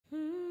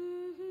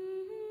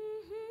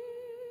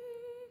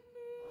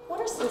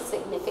are some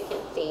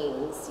significant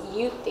things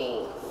you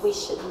think we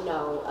should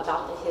know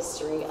about the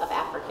history of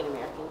African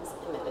Americans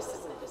in medicine?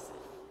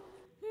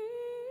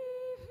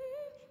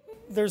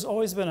 There's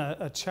always been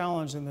a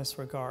challenge in this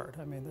regard.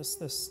 I mean,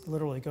 this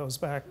literally goes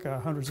back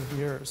hundreds of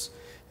years.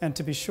 And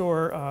to be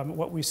sure,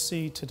 what we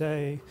see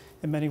today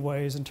in many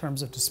ways in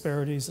terms of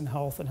disparities in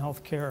health and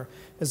health care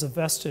is a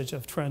vestige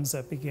of trends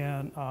that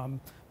began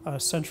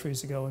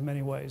centuries ago in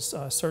many ways,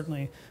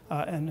 certainly,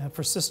 and have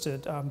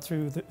persisted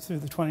through the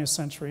 20th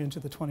century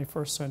into the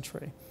 21st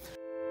century.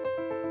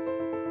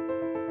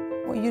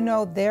 Well, you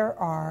know, there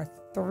are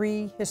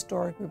 3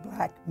 historically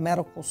black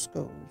medical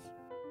schools: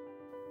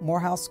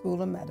 Morehouse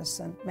School of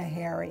Medicine,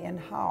 Meharry, and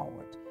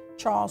Howard.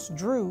 Charles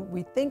Drew,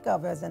 we think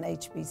of as an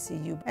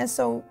HBCU. And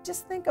so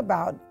just think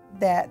about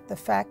that, the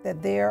fact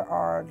that there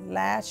are,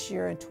 last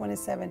year in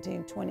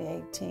 2017,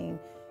 2018,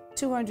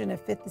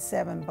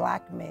 257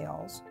 black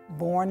males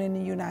born in the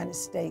United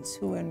States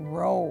who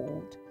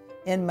enrolled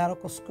in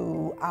medical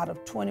school out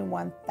of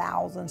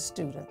 21,000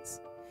 students.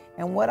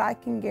 And what I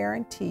can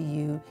guarantee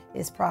you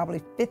is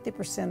probably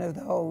 50% of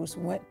those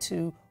went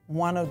to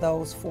one of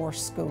those 4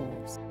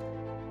 schools.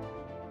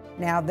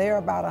 Now, there are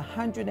about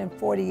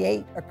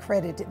 148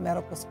 accredited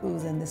medical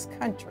schools in this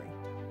country.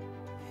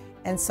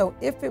 And so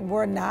if it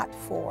were not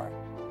for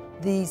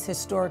these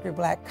historically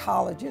black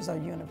colleges or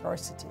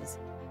universities,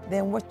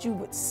 then what you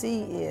would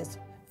see is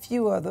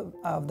fewer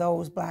of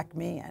those black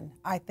men,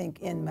 I think,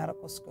 in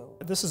medical school.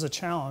 This is a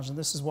challenge, and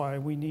this is why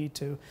we need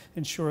to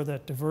ensure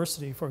that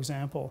diversity, for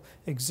example,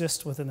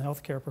 exists within the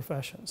healthcare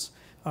professions,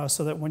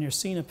 so that when you're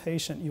seeing a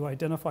patient, you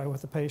identify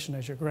with the patient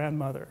as your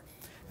grandmother,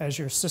 as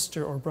your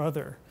sister or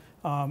brother,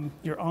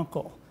 your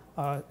uncle,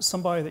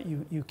 somebody that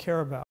you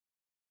care about.